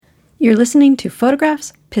You're listening to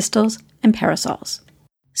Photographs, Pistols, and Parasols.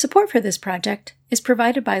 Support for this project is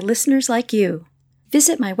provided by listeners like you.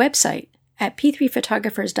 Visit my website at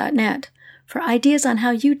p3photographers.net for ideas on how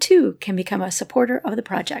you too can become a supporter of the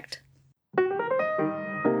project.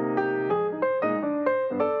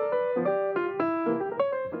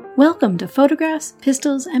 Welcome to Photographs,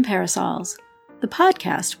 Pistols, and Parasols, the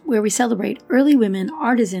podcast where we celebrate early women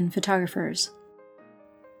artisan photographers.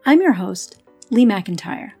 I'm your host, Lee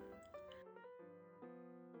McIntyre.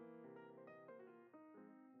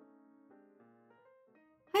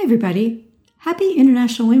 Hi everybody, happy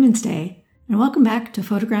International Women's Day, and welcome back to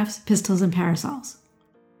Photographs, Pistols, and Parasols.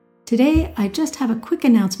 Today, I just have a quick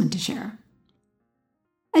announcement to share.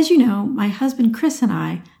 As you know, my husband Chris and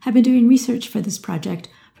I have been doing research for this project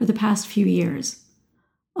for the past few years.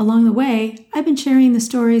 Along the way, I've been sharing the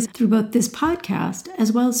stories through both this podcast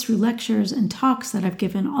as well as through lectures and talks that I've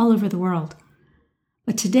given all over the world.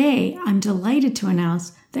 But today, I'm delighted to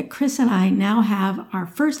announce that Chris and I now have our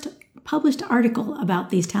first published article about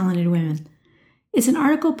these talented women. It's an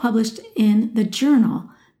article published in the Journal,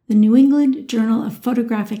 the New England Journal of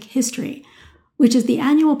Photographic History, which is the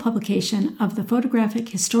annual publication of the Photographic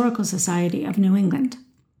Historical Society of New England.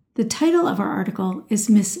 The title of our article is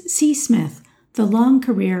Miss C. Smith, The Long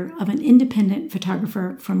Career of an Independent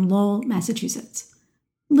Photographer from Lowell, Massachusetts.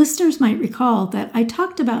 Listeners might recall that I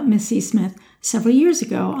talked about Miss C. Smith several years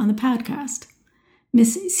ago on the podcast.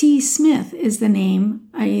 Miss C. Smith is the name,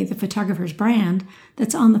 i.e. the photographer's brand,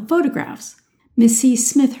 that's on the photographs. Miss C.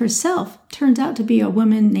 Smith herself turns out to be a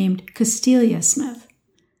woman named Castelia Smith.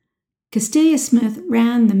 Castelia Smith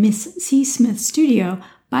ran the Miss C. Smith studio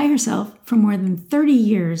by herself for more than 30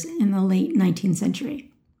 years in the late 19th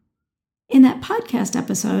century. In that podcast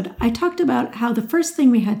episode, I talked about how the first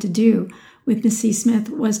thing we had to do with Miss C. Smith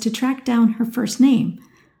was to track down her first name.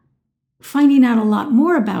 Finding out a lot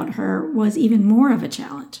more about her was even more of a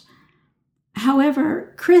challenge.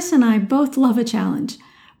 However, Chris and I both love a challenge.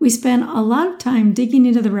 We spent a lot of time digging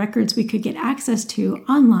into the records we could get access to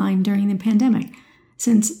online during the pandemic,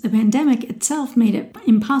 since the pandemic itself made it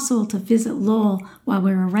impossible to visit Lowell while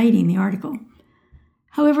we were writing the article.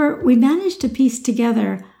 However, we managed to piece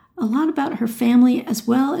together a lot about her family as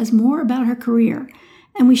well as more about her career,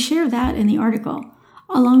 and we share that in the article,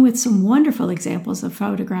 along with some wonderful examples of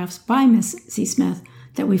photographs by Miss C. Smith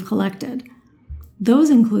that we've collected. Those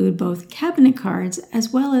include both cabinet cards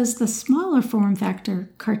as well as the smaller form factor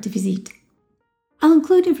carte de visite. I'll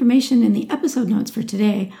include information in the episode notes for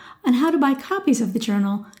today on how to buy copies of the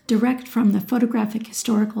journal direct from the Photographic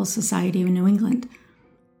Historical Society of New England.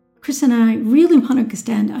 Chris and I really want to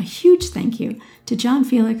extend a huge thank you to John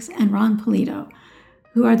Felix and Ron Polito,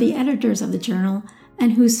 who are the editors of the journal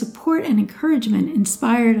and whose support and encouragement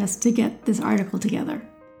inspired us to get this article together.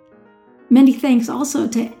 Many thanks also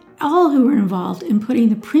to all who were involved in putting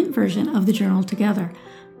the print version of the journal together.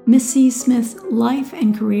 Miss C. Smith's life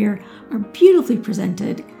and career are beautifully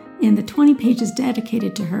presented in the 20 pages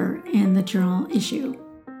dedicated to her in the journal issue.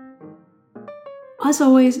 As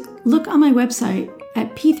always, look on my website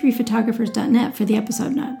at p3photographers.net for the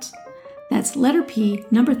episode notes. That's letter P,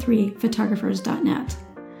 number 3, photographers.net.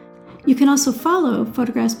 You can also follow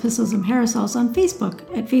Photographs, Pistols, and Parasols on Facebook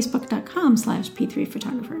at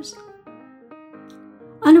facebook.com/p3photographers.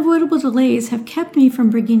 Unavoidable delays have kept me from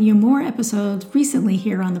bringing you more episodes recently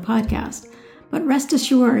here on the podcast, but rest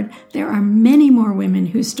assured there are many more women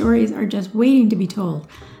whose stories are just waiting to be told.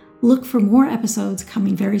 Look for more episodes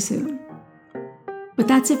coming very soon. But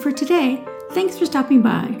that's it for today. Thanks for stopping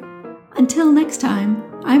by. Until next time,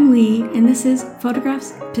 I'm Lee, and this is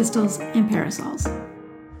Photographs, Pistols, and Parasols.